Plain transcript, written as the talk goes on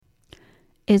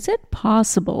is it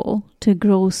possible to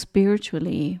grow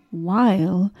spiritually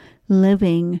while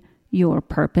living your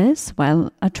purpose,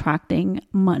 while attracting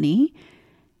money?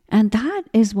 And that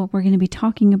is what we're going to be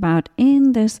talking about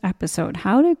in this episode.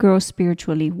 How to grow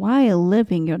spiritually while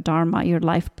living your dharma, your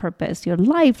life purpose, your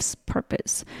life's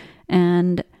purpose.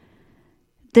 And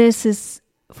this is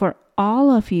for all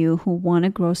of you who want to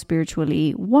grow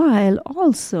spiritually while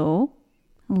also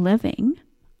living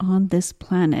on this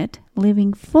planet,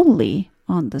 living fully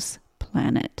on this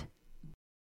planet.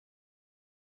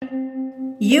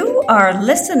 You are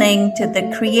listening to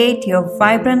the Create Your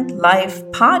Vibrant Life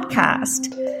podcast.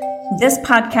 This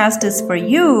podcast is for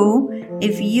you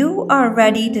if you are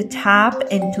ready to tap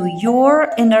into your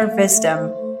inner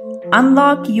wisdom,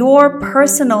 unlock your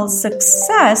personal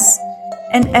success,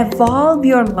 and evolve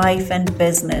your life and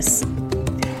business.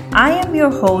 I am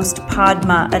your host,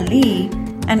 Padma Ali,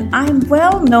 and I'm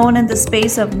well known in the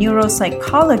space of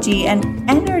neuropsychology and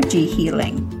energy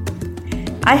healing.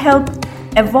 I help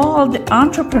evolved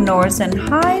entrepreneurs and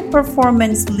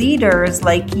high-performance leaders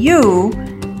like you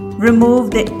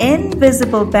remove the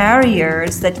invisible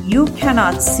barriers that you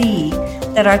cannot see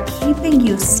that are keeping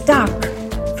you stuck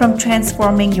from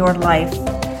transforming your life.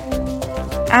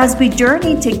 As we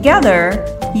journey together,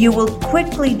 you will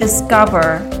quickly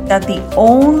discover that the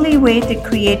only way to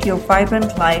create your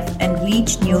vibrant life and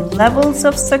reach new levels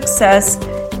of success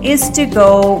is to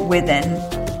go within.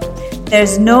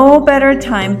 There's no better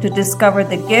time to discover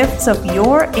the gifts of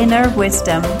your inner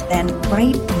wisdom than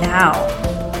right now.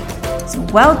 So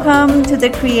welcome to the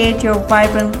Create Your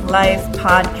Vibrant Life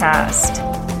podcast.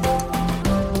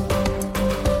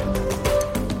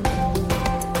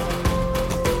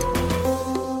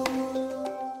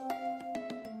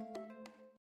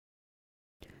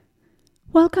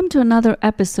 Welcome to another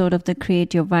episode of the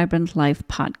Create Your Vibrant Life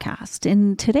podcast.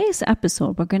 In today's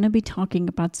episode, we're going to be talking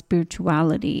about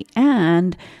spirituality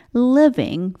and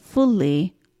living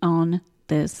fully on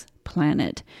this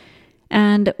planet.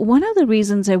 And one of the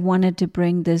reasons I wanted to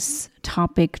bring this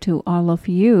topic to all of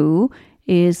you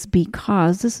is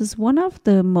because this is one of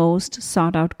the most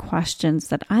sought out questions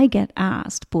that I get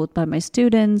asked, both by my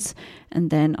students and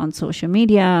then on social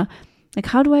media. Like,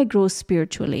 how do I grow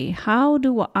spiritually?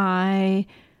 I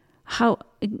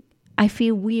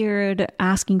feel weird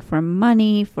asking for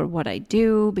money for what I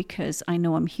do because I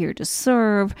know I'm here to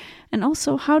serve. And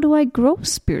also, how do I grow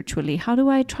spiritually? How do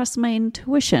I trust my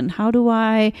intuition? How do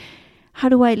I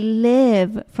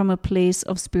live from a place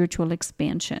of spiritual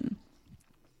expansion?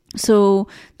 So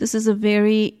this is a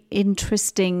very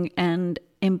interesting and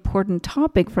important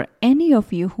topic for any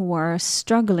of you who are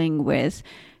struggling with,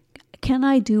 can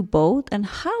I do both, and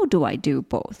how do I do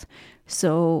both?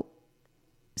 So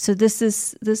this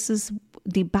is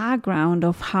the background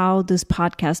of how this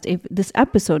podcast, if this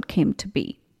episode came to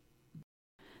be.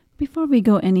 Before we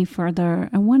go any further,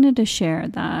 I wanted to share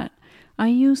that I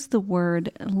use the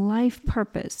word life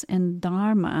purpose and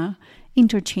dharma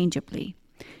interchangeably.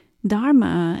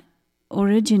 Dharma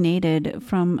originated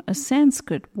from a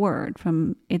Sanskrit word.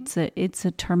 It's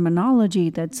a terminology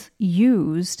that's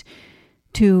used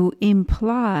to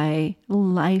imply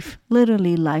life,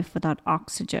 literally life without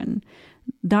oxygen.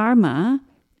 Dharma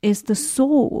is the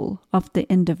soul of the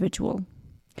individual.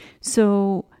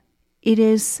 So it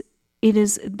is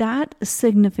that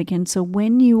significant. So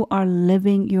when you are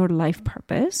living your life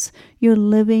purpose, you're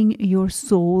living your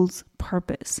soul's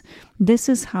purpose. This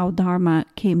is how Dharma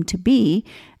came to be.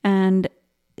 And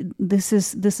this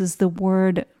is the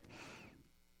word,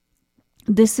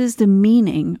 this is the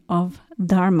meaning of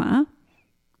Dharma,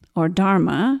 or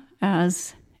Dharma,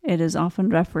 as it is often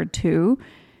referred to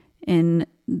in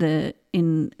the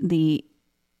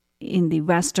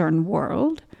Western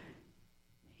world.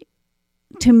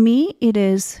 To me, it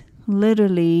is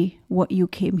literally what you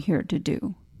came here to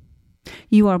do.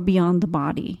 You are beyond the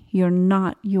body. You're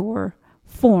not your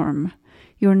form.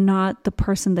 You're not the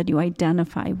person that you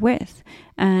identify with.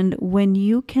 And when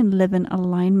you can live in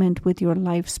alignment with your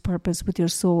life's purpose, with your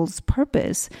soul's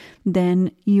purpose, then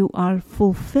you are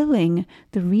fulfilling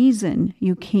the reason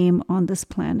you came on this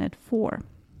planet for.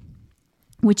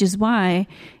 Which is why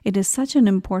it is such an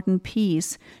important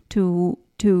piece to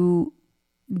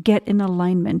get in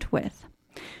alignment with.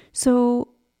 So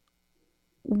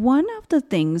one of the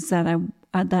things that I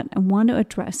want to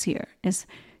address here is,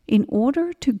 in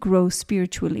order to grow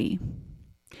spiritually,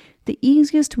 the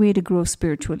easiest way to grow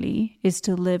spiritually is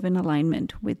to live in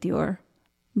alignment with your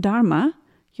dharma,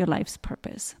 your life's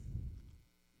purpose.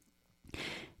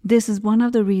 This is one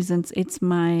of the reasons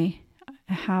I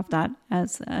have that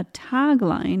as a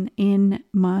tagline in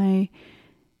my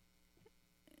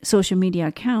social media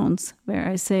accounts, where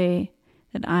I say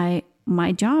that I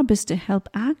my job is to help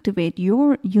activate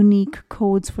your unique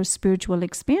codes for spiritual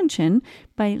expansion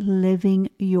by living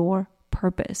your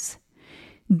purpose.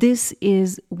 This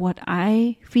is what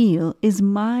I feel is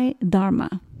my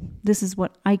dharma. This is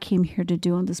what I came here to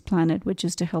do on this planet, which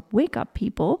is to help wake up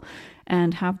people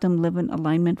and have them live in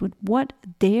alignment with what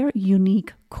their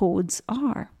unique codes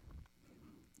are.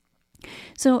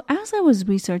 So as I was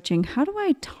researching, how do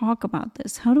I talk about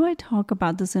this? How do I talk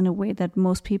about this in a way that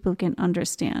most people can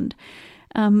understand?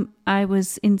 I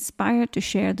was inspired to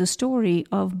share the story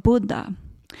of Buddha.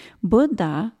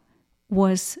 Buddha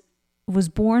was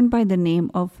born by the name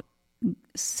of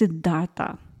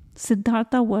Siddhartha.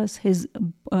 Siddhartha was his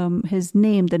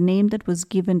name, the name that was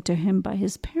given to him by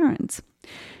his parents.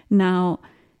 Now,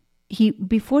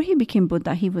 before he became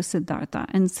Buddha, he was Siddhartha.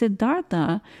 And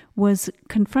Siddhartha was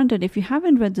confronted. If you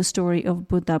haven't read the story of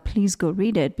Buddha, please go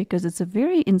read it, because it's a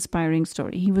very inspiring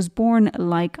story. He was born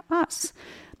like us,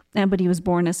 but he was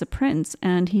born as a prince.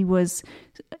 And he was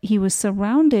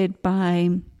surrounded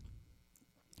by...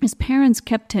 His parents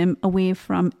kept him away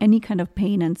from any kind of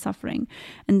pain and suffering.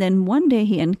 And then one day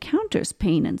he encounters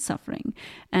pain and suffering.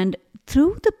 And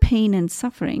through the pain and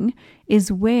suffering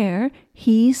is where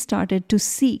he started to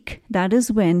seek. That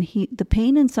is when the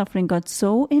pain and suffering got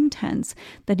so intense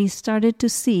that he started to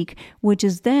seek,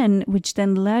 which then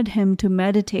led him to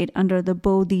meditate under the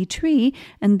Bodhi tree,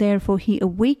 and therefore he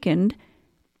awakened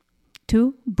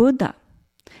to Buddha.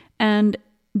 And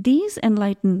these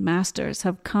enlightened masters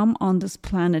have come on this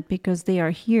planet because they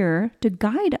are here to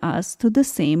guide us to the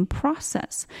same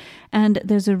process. And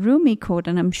there's a Rumi quote,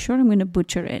 and I'm sure I'm going to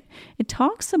butcher it. It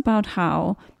talks about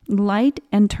how light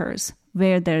enters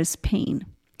where there's pain.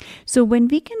 So when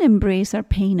we can embrace our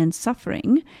pain and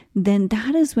suffering, then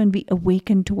that is when we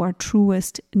awaken to our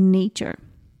truest nature.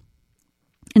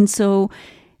 And so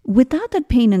without that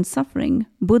pain and suffering,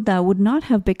 Buddha would not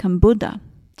have become Buddha.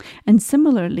 And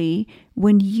similarly,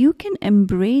 when you can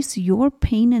embrace your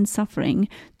pain and suffering,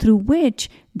 through which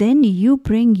then you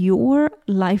bring your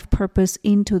life purpose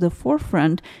into the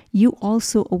forefront, you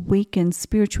also awaken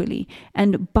spiritually.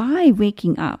 And by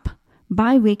waking up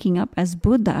as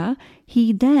Buddha,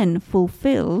 he then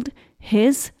fulfilled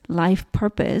his life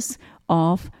purpose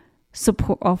of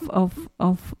support,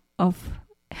 of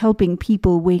helping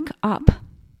people wake up.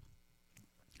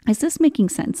 Is this making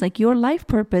sense? Like, your life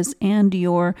purpose and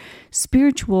your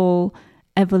spiritual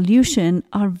evolution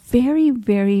are very,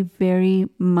 very, very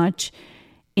much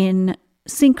in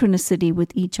synchronicity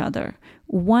with each other.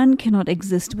 One cannot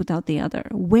exist without the other.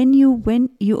 When you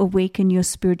awaken your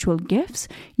spiritual gifts,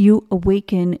 you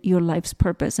awaken your life's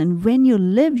purpose. And when you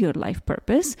live your life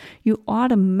purpose, you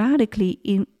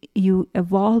automatically you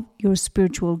evolve your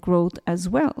spiritual growth as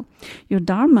well. Your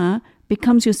dharma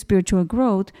becomes your spiritual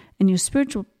growth, and your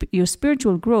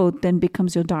spiritual growth then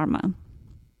becomes your dharma.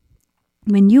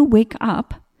 When you wake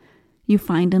up, you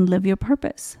find and live your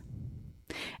purpose.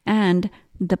 And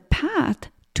the path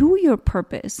to your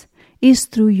purpose is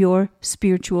through your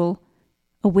spiritual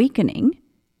awakening.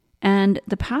 And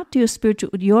the path to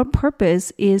your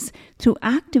purpose is through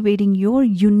activating your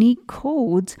unique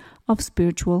codes of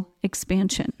spiritual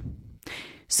expansion.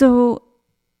 So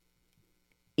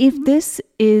if this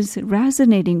is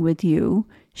resonating with you,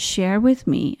 share with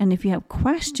me. And if you have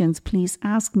questions, please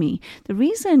ask me. The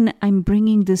reason I'm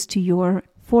bringing this to your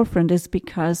forefront is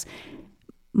because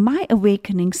my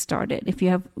awakening started. If you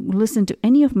have listened to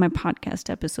any of my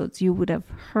podcast episodes, you would have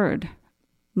heard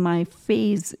my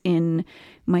phase in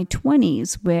my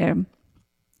 20s where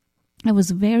I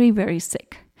was very, very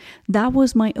sick. That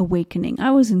was my awakening. I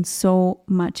was in so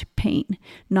much pain,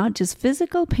 not just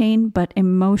physical pain, but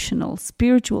emotional,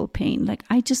 spiritual pain. Like,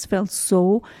 I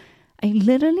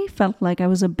literally felt like I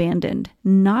was abandoned,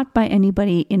 not by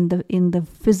anybody in the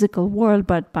physical world,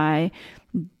 but by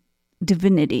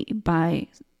divinity, by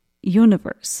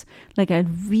universe. Like, I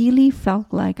really felt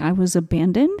like I was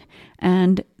abandoned,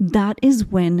 and that is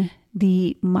when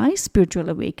my spiritual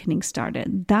awakening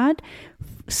started. That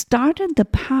started the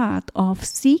path of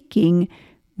seeking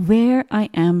where I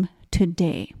am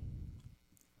today.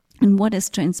 And what has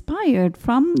transpired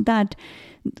from that,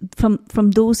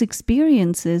 from those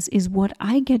experiences, is what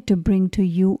I get to bring to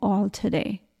you all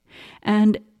today.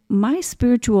 And my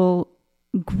spiritual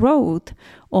growth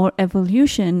or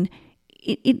evolution,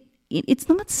 it's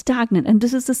not stagnant. And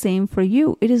this is the same for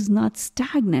you. It is not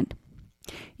stagnant.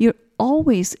 You're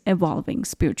always evolving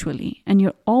spiritually, and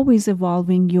you're always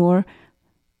evolving your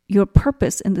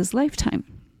purpose in this lifetime.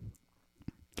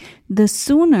 The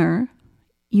sooner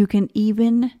you can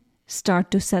even start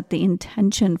to set the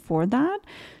intention for that,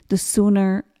 the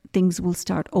sooner things will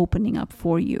start opening up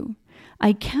for you.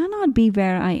 I cannot be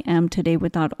where I am today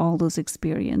without all those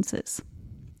experiences.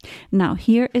 Now,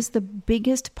 here is the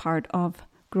biggest part of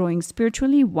growing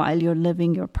spiritually while you're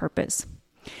living your purpose.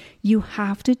 You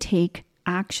have to take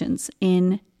actions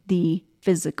in the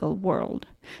physical world.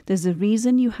 There's a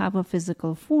reason you have a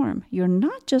physical form. You're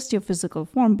not just your physical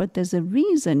form, but there's a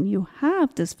reason you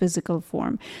have this physical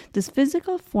form. This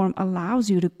physical form allows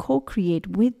you to co-create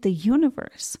with the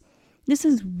universe. This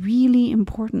is really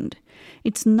important.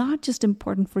 It's not just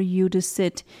important for you to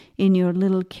sit in your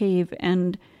little cave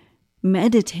and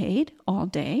meditate all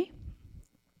day.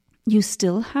 You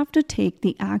still have to take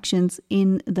the actions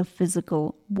in the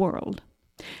physical world.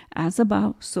 As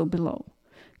above, so below.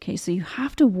 Okay, so you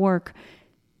have to work.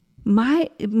 My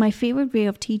favorite way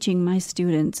of teaching my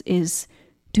students is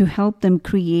to help them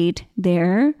create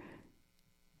their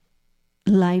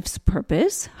life's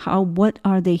purpose. What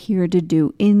are they here to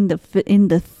do in the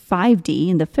 5D,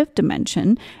 in the fifth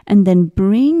dimension, and then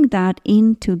bring that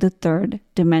into the third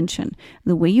dimension.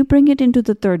 The way you bring it into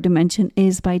the third dimension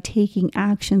is by taking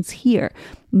actions here.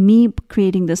 Me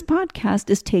creating this podcast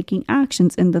is taking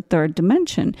actions in the third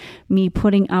dimension. Me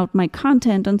putting out my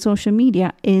content on social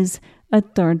media is a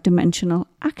third dimensional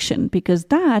action, because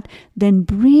that then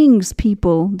brings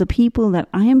the people that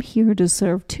I am here to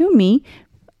serve to me,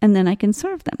 and then I can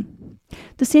serve them.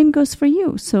 The same goes for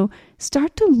you. So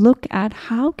start to look at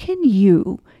how can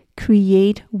you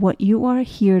create what you are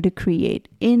here to create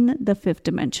in the fifth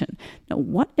dimension. Now,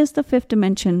 what is the fifth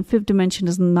dimension? Fifth dimension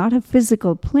is not a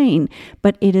physical plane,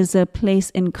 but it is a place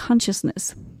in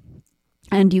consciousness.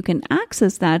 And you can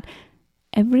access that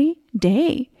every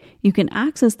day. You can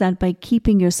access that by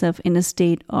keeping yourself in a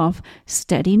state of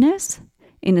steadiness,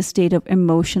 in a state of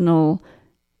emotional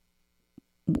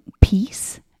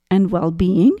peace and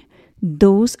well-being.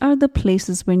 Those are the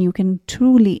places when you can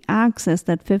truly access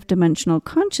that fifth dimensional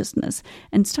consciousness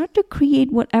and start to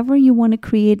create whatever you want to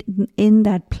create in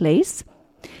that place.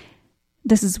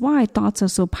 This is why thoughts are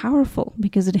so powerful,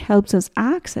 because it helps us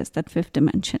access that fifth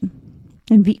dimension.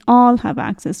 And we all have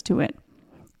access to it.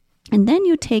 And then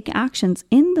you take actions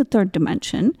in the third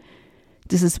dimension.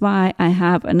 This is why I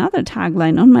have another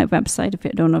tagline on my website, if I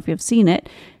don't know if you've seen it.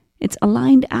 It's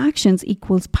aligned actions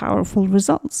equals powerful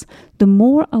results. The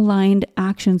more aligned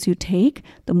actions you take,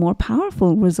 the more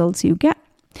powerful results you get.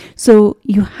 So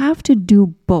you have to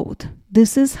do both.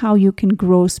 This is how you can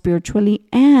grow spiritually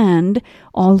and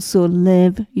also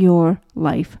live your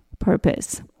life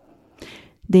purpose.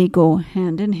 They go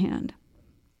hand in hand.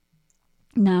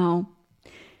 Now,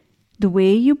 the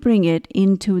way you bring it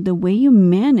into the way you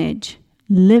manage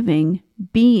living,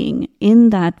 being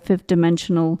in that fifth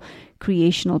dimensional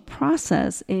creational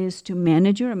process is to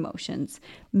manage your emotions,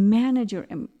 manage your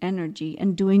energy,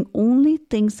 and doing only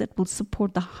things that will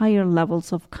support the higher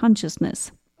levels of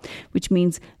consciousness, which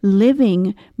means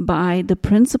living by the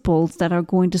principles that are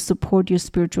going to support your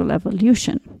spiritual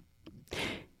evolution.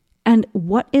 And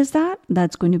what is that?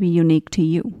 That's going to be unique to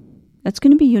you. That's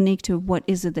going to be unique to what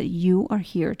is it that you are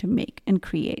here to make and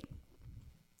create.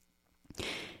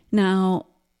 Now,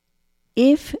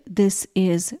 if this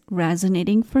is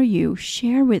resonating for you,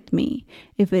 share with me.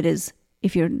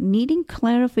 If you're needing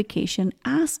clarification,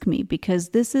 ask me, because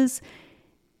this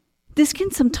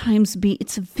can sometimes be,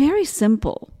 it's very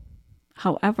simple.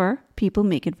 However, people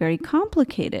make it very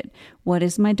complicated. What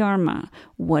is my dharma?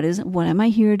 What am I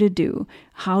here to do?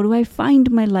 How do I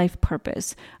find my life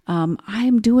purpose? I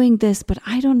am doing this, but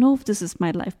I don't know if this is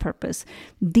my life purpose.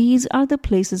 These are the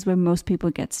places where most people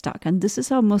get stuck. And this is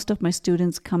how most of my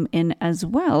students come in as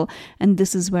well. And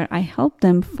this is where I help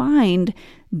them find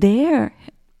their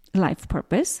life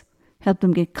purpose, help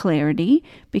them get clarity,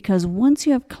 because once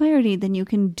you have clarity, then you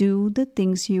can do the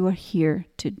things you are here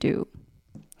to do.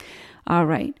 All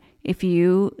right.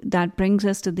 That brings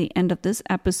us to the end of this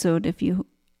episode. If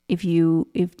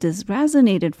this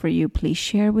resonated for you, please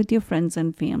share with your friends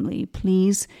and family.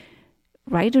 Please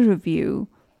write a review.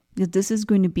 This is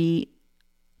going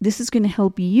to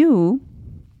help you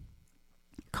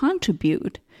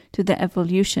contribute to the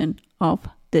evolution of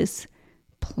this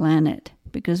planet,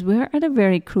 because we're at a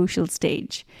very crucial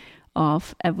stage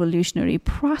of evolutionary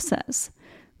process.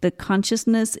 The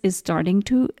consciousness is starting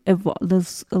to evolve.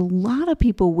 There's a lot of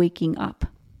people waking up.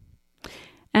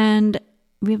 And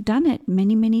we've done it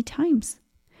many, many times.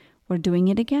 We're doing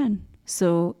it again.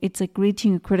 So it's like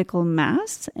reaching a critical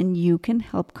mass, and you can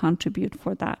help contribute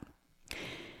for that.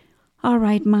 All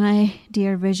right, my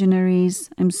dear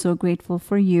visionaries, I'm so grateful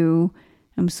for you.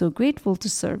 I'm so grateful to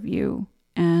serve you.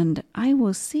 And I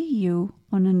will see you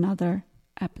on another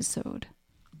episode.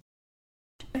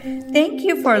 Thank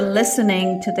you for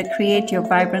listening to the Create Your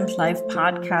Vibrant Life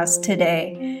podcast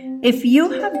today. If you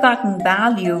have gotten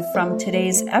value from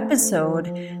today's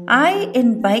episode, I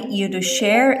invite you to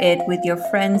share it with your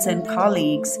friends and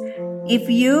colleagues. If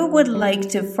you would like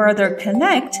to further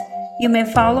connect, you may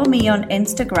follow me on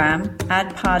Instagram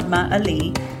at Padma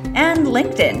Ali and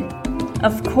LinkedIn.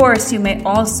 Of course, you may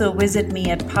also visit me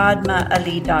at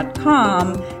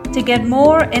padmaali.com to get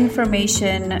more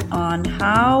information on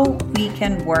how we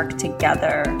can work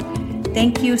together.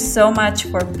 Thank you so much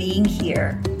for being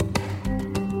here.